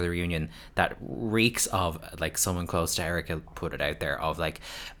around before the reunion that reeks of like someone close to Erica put it out there of like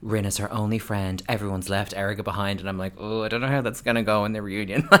Rinna's her only friend, everyone's left Erica behind, and I'm like, oh, I don't know how that's gonna go in the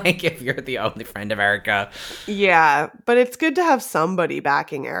reunion. Like if you're the only friend of Erica. Yeah, but it's good to have somebody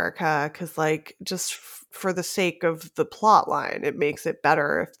backing Erica because like just for the sake of the plot line, it makes it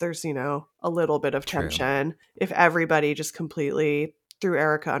better if there's, you know, a little bit of True. tension. If everybody just completely threw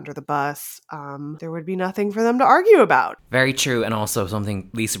Erica under the bus, there would be nothing for them to argue about. Very true, and also something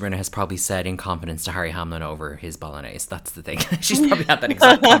Lisa Rinna has probably said in confidence to Harry Hamlin over his bolognese. That's the thing. She's probably had that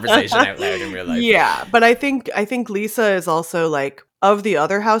exact conversation out loud in real life. Yeah, but I think Lisa is also like of the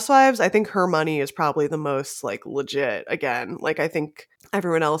other housewives, I think her money is probably the most like legit again. Like I think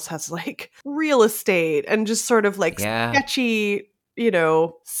everyone else has like real estate and just sort of like Yeah. sketchy, you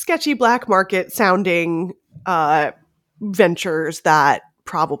know, sketchy black market sounding ventures that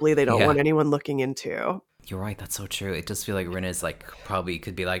probably they don't Yeah. want anyone looking into. You're right. That's so true. It does feel like Rinna's like probably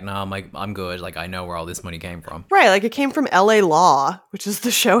could be like, no, I'm good. Like I know where all this money came from. Right, like it came from LA Law, which is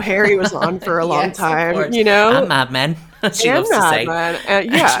the show Harry was on for a long Yes, of time, course. you know? And Mad Men. She And loves to Mad say. Men. And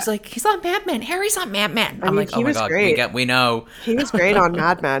Yeah. she's like, he's on Mad Men. Harry's on Mad Men. I'm mean, like, he oh my was god, great. we know. He was great on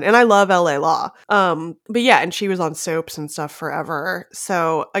Mad Men, and I love LA Law. But yeah, and she was on soaps and stuff forever.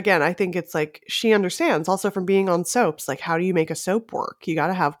 So again, I think it's like she understands also from being on soaps, like how do you make a soap work? You got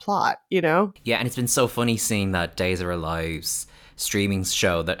to have plot, you know? Yeah, and it's been so funny seeing that Days of Our Lives streaming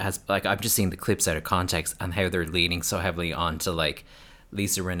show that has like I've just seen the clips out of context and how they're leaning so heavily onto like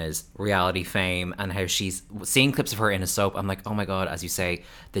Lisa Rinna's reality fame and how she's seeing clips of her in a soap. I'm like, oh my god, as you say,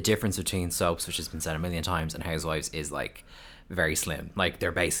 the difference between soaps, which has been said a million times, and Housewives is like very slim. Like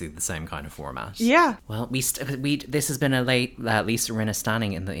they're basically the same kind of format. Yeah. Well, we this has been a late Lisa Rinna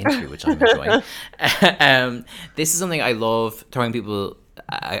standing in the interview, which I'm enjoying. This is something I love throwing people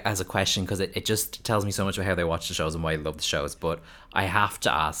as a question because it just tells me so much about how they watch the shows and why they love the shows. But I have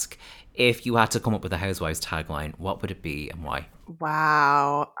to ask, if you had to come up with a Housewives tagline, what would it be and why?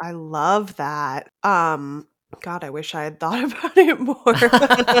 Wow, I love that. God, I wish I had thought about it more.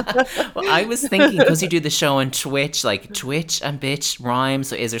 Well, I was thinking because you do the show on Twitch, like Twitch and bitch rhyme.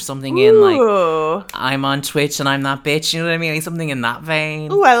 So is there something in like Ooh. I'm on Twitch and I'm that bitch? You know what I mean? Like something in that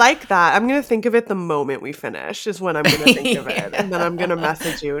vein. Ooh, I like that. I'm gonna think of it the moment we finish is when I'm gonna think of it, and then I'm gonna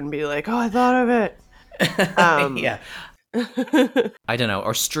message you and be like, "Oh, I thought of it." Yeah. I don't know,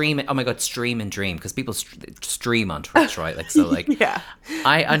 or stream it. Oh my god, stream and dream because people stream on Twitch, right? Like so, like Yeah.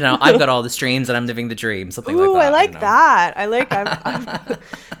 I don't know. I've got all the streams and I'm living the dream. Something Ooh, like that. I like don't know. that.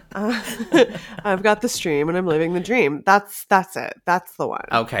 I like I've got the stream and I'm living the dream. That's it. That's the one.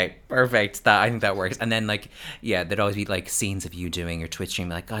 Okay, perfect. That I think that works. And then like, yeah, there'd always be like scenes of you doing your Twitch stream.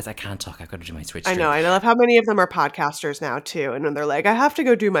 Like, guys, I can't talk. I've got to do my Twitch I stream. know. I love how many of them are podcasters now too, and when they're like, "I have to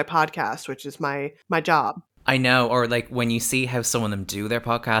go do my podcast," which is my job. I know, or like when you see how some of them do their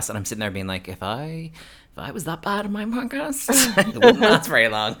podcast, and I'm sitting there being like, if I was that bad in my podcast, it wouldn't last very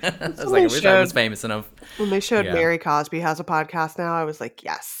long. I was like, I wish I was famous enough. When they showed Yeah. Mary Cosby has a podcast now, I was like,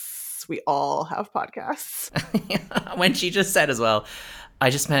 yes, we all have podcasts. When she just said as well, I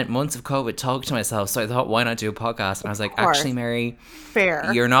just spent months of COVID talking to myself, so I thought, why not do a podcast? And I was like, course. actually, Mary,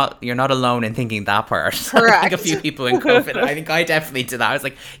 Fair. you're not alone in thinking that part. I Correct. think a few people in COVID. I think I definitely did that. I was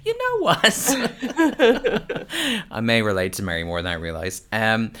like, you know what? I may relate to Mary more than I realized.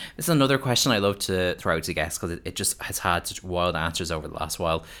 This is another question I love to throw out to guests because it just has had such wild answers over the last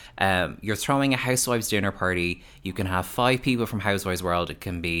while. You're throwing a Housewives dinner party. You can have 5 people from Housewives world. It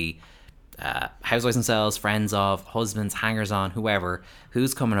can be housewives themselves, friends of, husbands, hangers on, whoever.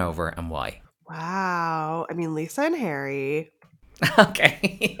 Who's coming over and why? Wow. I mean, Lisa and Harry,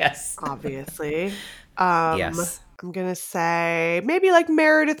 Okay. Yes. obviously. Yes. I'm gonna say maybe like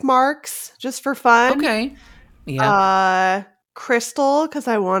Meredith Marks, just for fun. Okay. Yeah. Crystal, because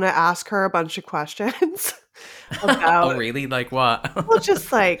I want to ask her a bunch of questions about. Oh, really? Like what? Well,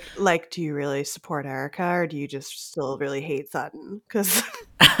 just like, do you really support Erica, or do you just still really hate Sutton? Because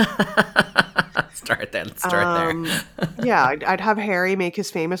Start there. Let's start there. yeah, I'd have Harry make his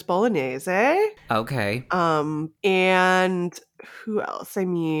famous bolognese. Okay. And who else? I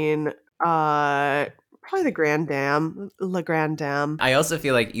mean, Probably the Grand Dame, La Grande Dame. I also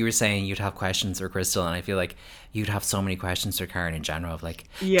feel like you were saying you'd have questions for Crystal, and I feel like you'd have so many questions for Karen in general of like,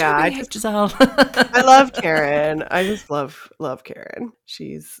 do Yeah, you I really hate just Giselle? I love Karen. I just love Karen.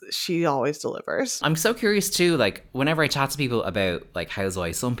 She always delivers. I'm so curious too, like whenever I chat to people about like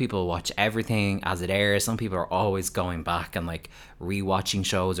Housewives, some people watch everything as it airs, some people are always going back and like rewatching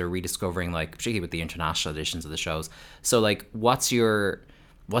shows or rediscovering, like particularly with the international editions of the shows. So like what's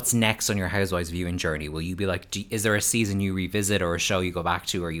next on your Housewives viewing journey? Will you be like, is there a season you revisit or a show you go back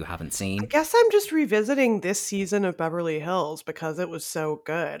to or you haven't I seen? guess I'm just revisiting this season of Beverly Hills because it was so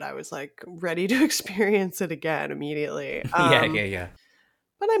good. I was like ready to experience it again immediately. Yeah.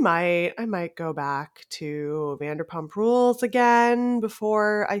 But I might go back to Vanderpump Rules again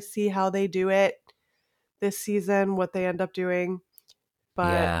before I see how they do it this season, what they end up doing.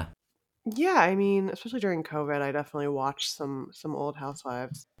 But Yeah. yeah, I mean, especially during COVID, I definitely watched some old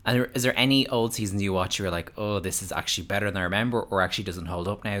Housewives. And is there any old seasons you watch you're like, oh, this is actually better than I remember, or actually doesn't hold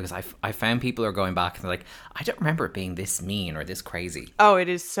up now? Because I found people are going back and they're like, I don't remember it being this mean or this crazy. Oh, it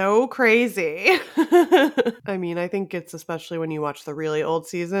is so crazy. I mean, I think it's especially when you watch the really old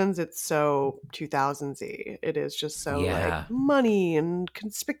seasons, it's so 2000s-y. It is just so like Yeah. money and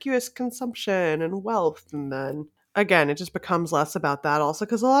conspicuous consumption and wealth. And then again, it just becomes less about that also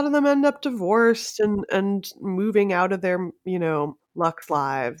because a lot of them end up divorced and moving out of their, Lux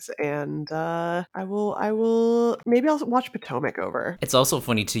lives. And I will maybe I'll watch Potomac over. It's also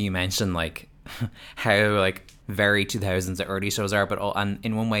funny too. You mentioned like how like very 2000s the early shows are, but all, and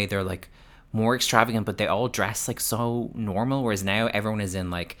in one way they're like more extravagant, but they all dress like so normal. Whereas now everyone is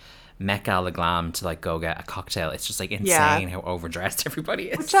in like Met Gala glam to like go get a cocktail. It's just like Yeah. insane how overdressed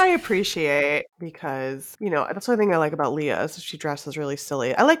everybody Which is. I appreciate because, that's the thing I like about Leah is she dresses really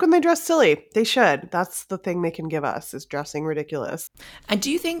silly. I like when they dress silly. They should. That's the thing they can give us is dressing ridiculous. And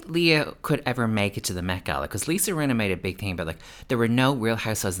do you think Leah could ever make it to the Met Gala? Because Lisa Rinna made a big thing about like there were no Real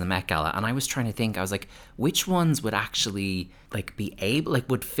Housewives in the Met Gala, and I was trying to think. I was like, which ones would actually like be able, like,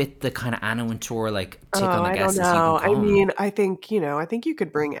 would fit the kind of Anna Wintour like tick Oh, on the I don't guest list you can know. I come? mean, I think you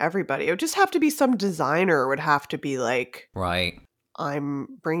could bring everybody. It would just have to be some designer would have to be like, Right. I'm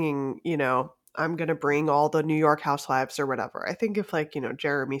bringing, I'm going to bring all the New York housewives or whatever. I think if like,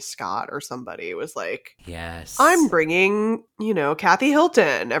 Jeremy Scott or somebody was like, I'm Yes. bringing, Kathy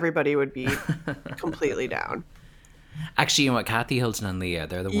Hilton, everybody would be completely down. Actually, you know what? Kathy Hilton and Leah,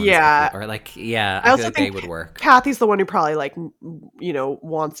 they're the ones I feel, Yeah. or like, yeah, I I feel also like they think would work. Kathy's the one who probably like,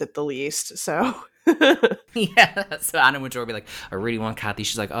 wants it the least. So Yeah. So Anna Wintour would be like, I really want Kathy.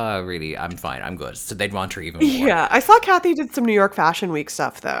 She's like, oh, really? I'm fine. I'm good. So they'd want her even more. yeah, I saw Kathy did some New York Fashion Week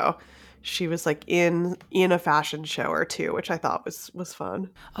stuff though. She was like in a fashion show or two, which I thought was fun.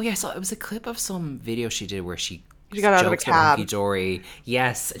 Oh, yeah. So it was a clip of some video she did where she She got out of a jokes about Hunky cab. Dory.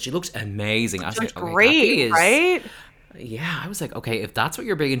 Yes. She looked amazing. I was She like, looked okay, great, Kathy is. right? Yeah. I was like, okay, if that's what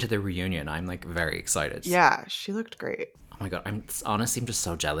you're big into the reunion, I'm like very excited. Yeah, she looked great. Oh my God. I'm just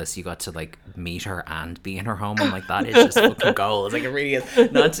so jealous you got to like meet her and be in her home. I'm like, that is just fucking gold. Like, it really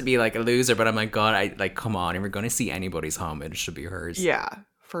is. Not to be like a loser, but I'm like, God, I like, come on. If we're going to see anybody's home, it should be hers. Yeah,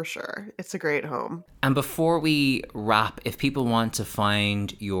 for sure. It's a great home. And before we wrap, if people want to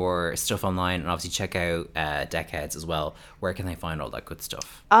find your stuff online and obviously check out Deckheads as well, where can they find all that good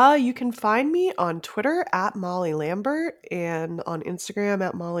stuff? You can find me on Twitter at Molly Lambert and on Instagram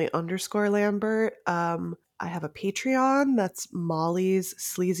at Molly_Lambert. I have a Patreon that's Molly's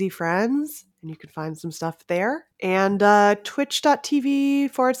Sleazy Friends, and you can find some stuff there. And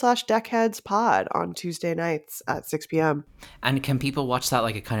twitch.tv/Deckheads pod on Tuesday nights at 6 p.m. And can people watch that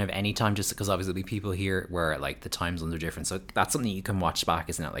like a kind of any time? Just because obviously there'll be people here where like the time zones are different. So that's something you can watch back,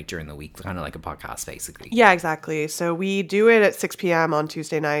 isn't it? Like during the week, kind of like a podcast, basically. Yeah, exactly. So we do it at 6 p.m. on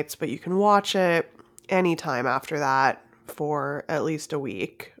Tuesday nights, but you can watch it anytime after that for at least a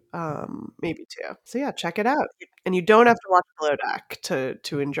week, maybe two. So yeah, check it out. And you don't have to watch Below Deck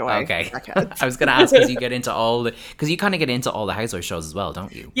to enjoy Okay. Deckheads. I was going to ask because you get into all the, because you kind of get into all the housewife shows as well,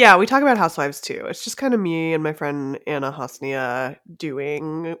 don't you? Yeah, we talk about Housewives too. It's just kind of me and my friend Anna Hosnia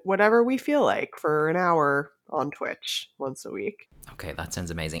doing whatever we feel like for an hour on Twitch once a week. Okay, that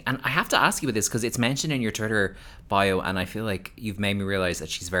sounds amazing. And I have to ask you about this because it's mentioned in your Twitter bio, and I feel like you've made me realize that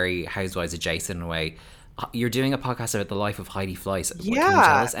she's very housewives adjacent in a way. You're doing a podcast about the life of Heidi Fleiss. Can you tell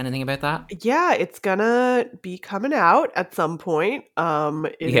Yeah. us anything about that? Yeah, it's gonna be coming out at some point.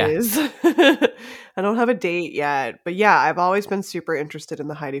 It Yeah. is. I don't have a date yet, but yeah, I've always been super interested in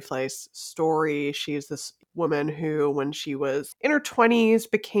the Heidi Fleiss story. She's this woman who, when she was in her 20s,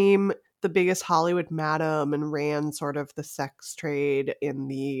 became the biggest Hollywood madam and ran sort of the sex trade in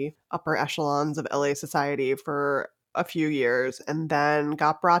the upper echelons of LA society for a few years and then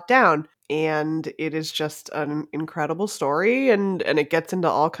got brought down and it is just an incredible story, and it gets into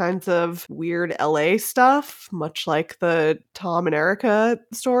all kinds of weird LA stuff, much like the Tom and Erica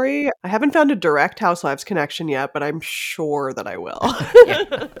story. I haven't found a direct Housewives connection yet, but I'm sure that I will.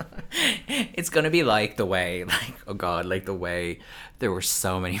 Yeah. It's gonna be like the way, like, oh god, like the way there were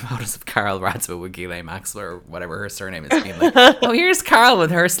so many photos of Carol Radziwill with Ghislaine Maxwell or whatever her surname is, being like, oh, here's Carol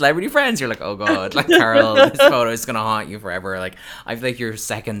with her celebrity friends. You're like, oh god, like Carol, this photo is gonna haunt you forever. Like, I feel like you're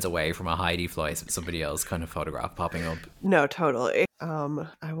seconds away from a Heidi Fleiss with somebody else kind of photograph popping up. No, totally.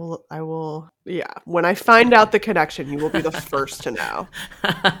 I will, yeah. When I find out the connection, you will be the first to know.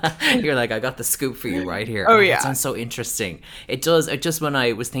 You're like, I got the scoop for you right here. Oh, yeah. That sounds so interesting. It does. It just, when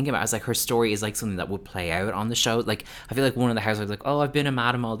I was thinking about it, I was like, her story is like something that would play out on the show. Like, I feel like one of the housewives, like, oh, I've been a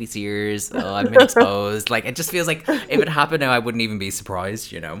madam all these years. Oh, I've been exposed. Like, it just feels like if it happened now, I wouldn't even be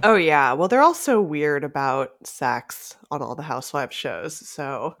surprised, you know? Oh, yeah. Well, they're all so weird about sex on all the Housewives shows,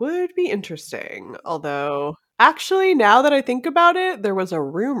 so would be interesting. Although, actually, now that I think about it, there was a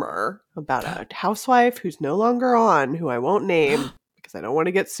rumor about a housewife who's no longer on, who I won't name because I don't want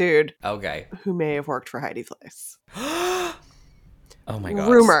to get sued, Okay. who may have worked for Heidi Fleiss. Oh my god.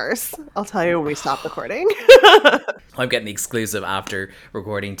 Rumors. I'll tell you when we stop recording. I'm getting the exclusive after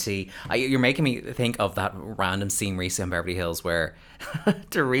recording tea. You're making me think of that random scene recently on Beverly Hills where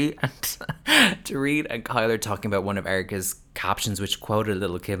Dorit and Kyle are talking about one of Erica's captions, which quoted a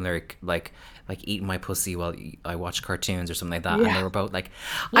little kid lyric like eating my pussy while I watch cartoons or something like that. Yeah. And they were both like,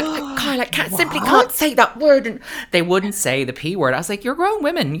 Kyle, I can't say that word. And they wouldn't say the P word. I was like, you're grown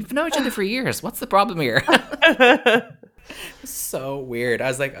women. You've known each other for years. What's the problem here? So weird. I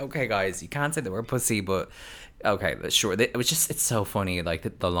was like, okay, guys, you can't say the word pussy, but okay, sure. It was just, it's so funny,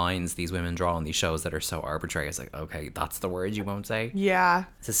 like the lines these women draw on these shows that are so arbitrary. It's like, okay, that's the word you won't say. Yeah.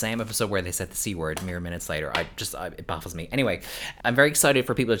 It's the same episode where they said the C word mere minutes later. It baffles me. Anyway, I'm very excited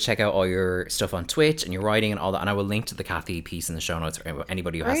for people to check out all your stuff on Twitch and your writing and all that. And I will link to the Kathy piece in the show notes for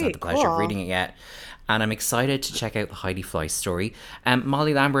anybody who hasn't had the pleasure of reading it yet. And I'm excited to check out the Heidi Fleiss story.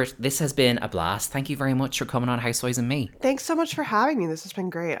 Molly Lambert, this has been a blast. Thank you very much for coming on Housewives and Me. Thanks so much for having me. This has been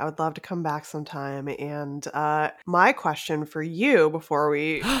great. I would love to come back sometime. And my question for you before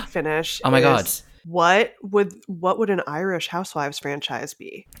we finish oh my god, what would an Irish Housewives franchise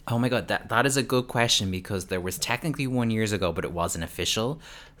be? Oh my god, that is a good question, because there was technically one years ago, but it wasn't official.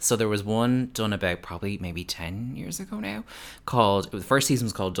 So there was one done about probably maybe 10 years ago now, the first season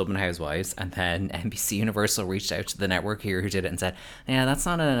was called Dublin Housewives, and then NBC Universal reached out to the network here who did it and said, yeah, that's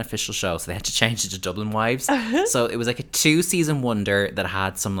not an official show, so they had to change it to Dublin Wives. So it was like a 2-season wonder that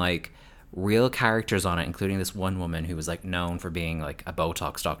had some like real characters on it, including this one woman who was like known for being like a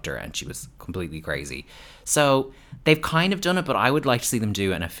Botox doctor, and she was completely crazy. So they've kind of done it, but I would like to see them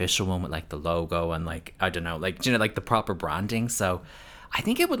do an official one with like the logo and like, I don't know, like, you know, like the proper branding. So I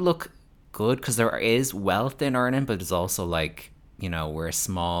think it would look good, because there is wealth in Ireland, but it's also like, you know, we're a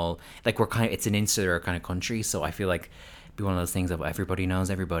small, like it's an insular kind of country. So I feel like it'd be one of those things of everybody knows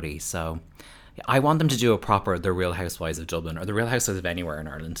everybody. So I want them to do a proper The Real Housewives of Dublin, or The Real Housewives of anywhere in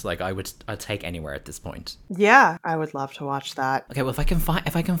Ireland. Like I'd take anywhere at this point. Yeah, I would love to watch that. Okay, well if I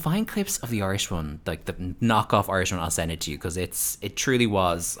can find clips of the Irish one, like the knockoff Irish one, I'll send it to you, because it truly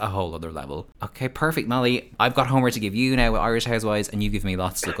was a whole other level. Okay, perfect, Molly. I've got homework to give you now with Irish Housewives, and you give me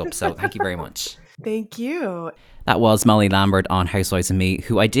lots to look up. So thank you very much. Thank you. That was Molly Lambert on Housewives and Me,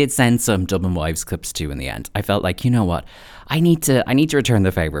 who I did send some Dublin Wives clips to in the end. I felt like, you know what? I need to return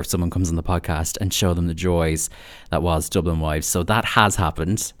the favour if someone comes on the podcast and show them the joys that was Dublin Wives. So that has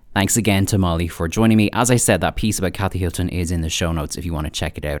happened. Thanks again to Molly for joining me. As I said, that piece about Kathy Hilton is in the show notes if you want to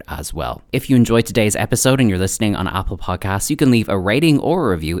check it out as well. If you enjoyed today's episode and you're listening on Apple Podcasts, you can leave a rating or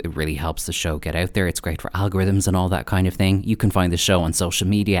a review. It really helps the show get out there. It's great for algorithms and all that kind of thing. You can find the show on social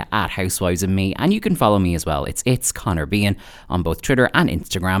media at Housewives and Me, and you can follow me as well. It's Connor Bean on both Twitter and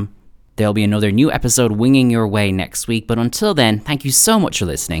Instagram. There'll be another new episode winging your way next week, but until then, thank you so much for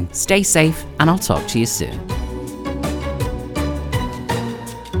listening. Stay safe, and I'll talk to you soon.